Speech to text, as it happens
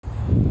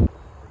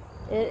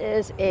It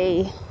is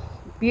a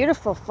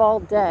beautiful fall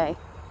day,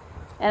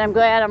 and I'm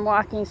glad I'm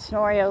walking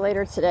Sonorio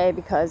later today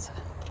because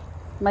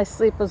my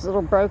sleep was a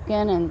little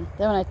broken, and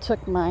then when I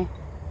took my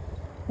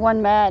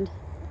one med,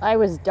 I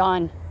was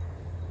done.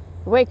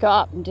 I wake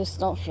up and just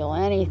don't feel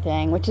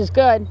anything, which is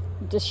good.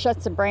 It just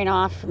shuts the brain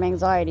off from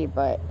anxiety,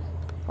 but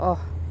I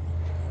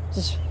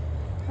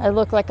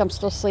look like I'm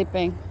still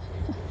sleeping.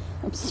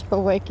 I'm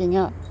still waking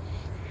up.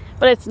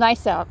 But it's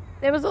nice out.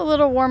 It was a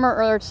little warmer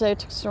earlier today. I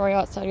took Sonorio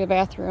outside of the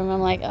bathroom.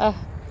 I'm like,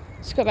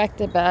 just go back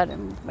to bed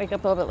and wake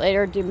up a little bit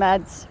later, do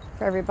meds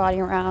for everybody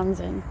around,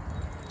 and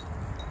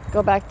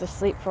go back to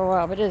sleep for a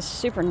while. But it is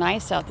super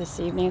nice out this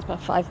evening. It's about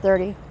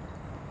 5:30.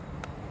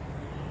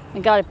 I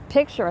got a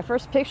picture, my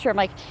first picture. I'm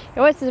like, it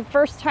was the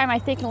first time I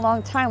think in a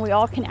long time we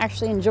all can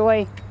actually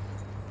enjoy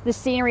the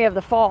scenery of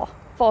the fall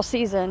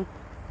season.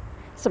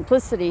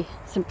 Simplicity,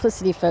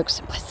 folks,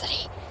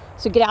 simplicity.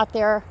 So get out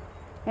there,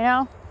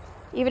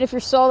 even if you're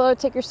solo,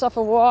 take yourself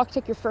a walk,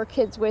 take your fur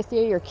kids with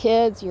you, your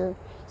kids, your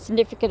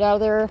significant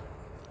other,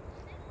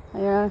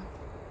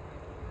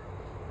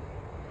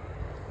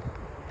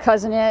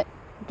 cousin it,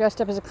 dressed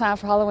up as a clown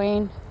for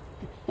Halloween,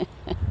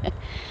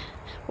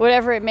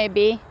 whatever it may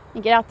be,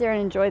 and get out there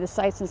and enjoy the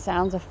sights and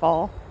sounds of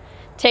fall.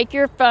 Take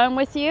your phone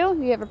with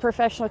you. You have a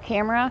professional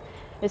camera.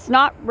 It's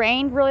not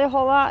rained really a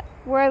whole lot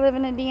where I live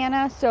in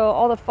Indiana, so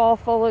all the fall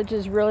foliage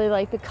is really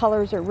the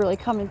colors are really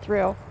coming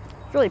through.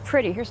 It's really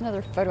pretty. Here's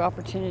another photo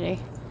opportunity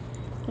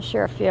to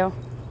share a few.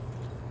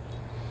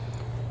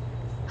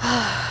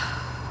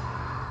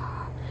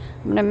 I'm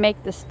gonna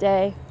make this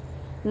day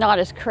not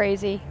as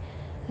crazy.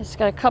 I just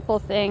got a couple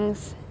of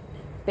things.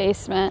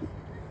 Basement,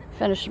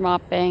 finished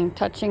mopping,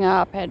 touching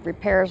up, had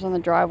repairs on the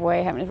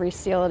driveway, having to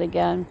reseal it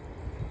again.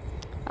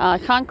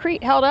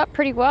 Concrete held up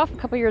pretty well a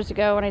couple years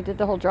ago when I did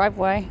the whole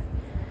driveway,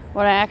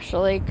 when I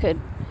actually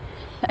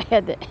I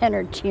had the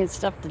energy and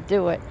stuff to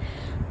do it.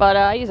 But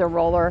I use a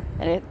roller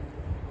and an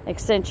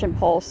extension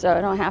pole, so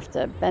I don't have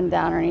to bend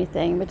down or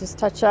anything, but just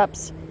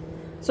touch-ups.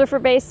 So for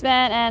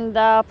basement,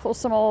 and pull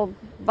some old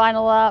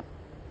vinyl up,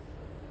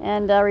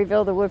 and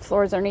reveal the wood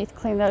floors underneath,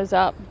 clean those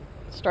up,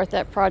 start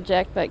that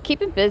project. But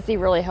keeping busy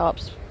really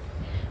helps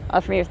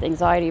for me with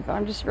anxiety, but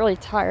I'm just really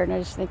tired, and I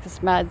just think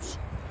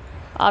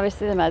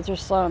obviously the meds are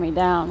slowing me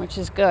down, which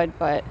is good,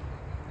 but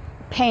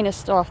pain is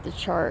still off the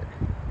chart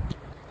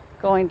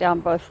going down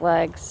both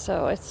legs,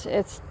 so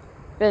it's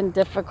been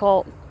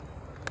difficult.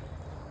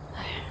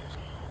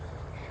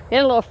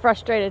 Getting a little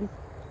frustrated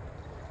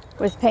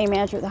with pain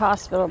management at the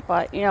hospital,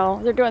 but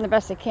they're doing the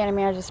best they can to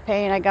manage this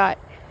pain. I got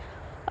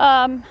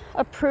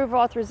approved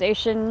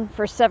authorization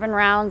for 7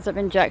 rounds of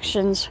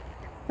injections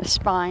of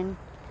spine,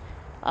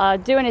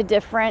 doing a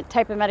different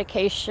type of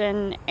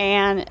medication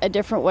and a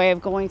different way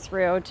of going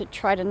through to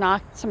try to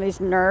knock some of these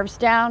nerves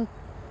down.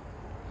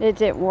 It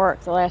didn't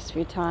work the last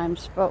few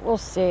times, but we'll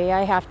see.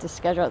 I have to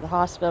schedule at the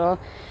hospital.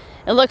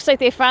 It looks like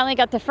they finally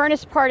got the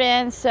furnace part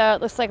in, so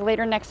it looks like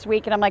later next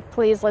week, and I'm like,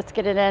 please, let's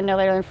get it in no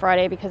later than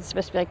Friday, because it's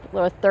supposed to be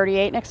low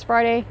 38 next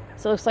Friday,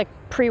 so it looks like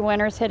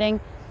pre-winter's hitting,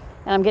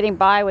 and I'm getting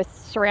by with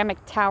ceramic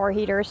tower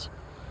heaters,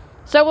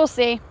 so we'll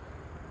see.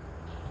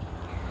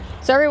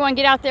 So everyone,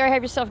 get out there,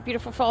 have yourself a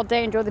beautiful fall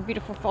day, enjoy the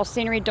beautiful fall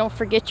scenery. Don't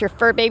forget your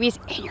fur babies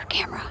and your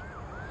camera.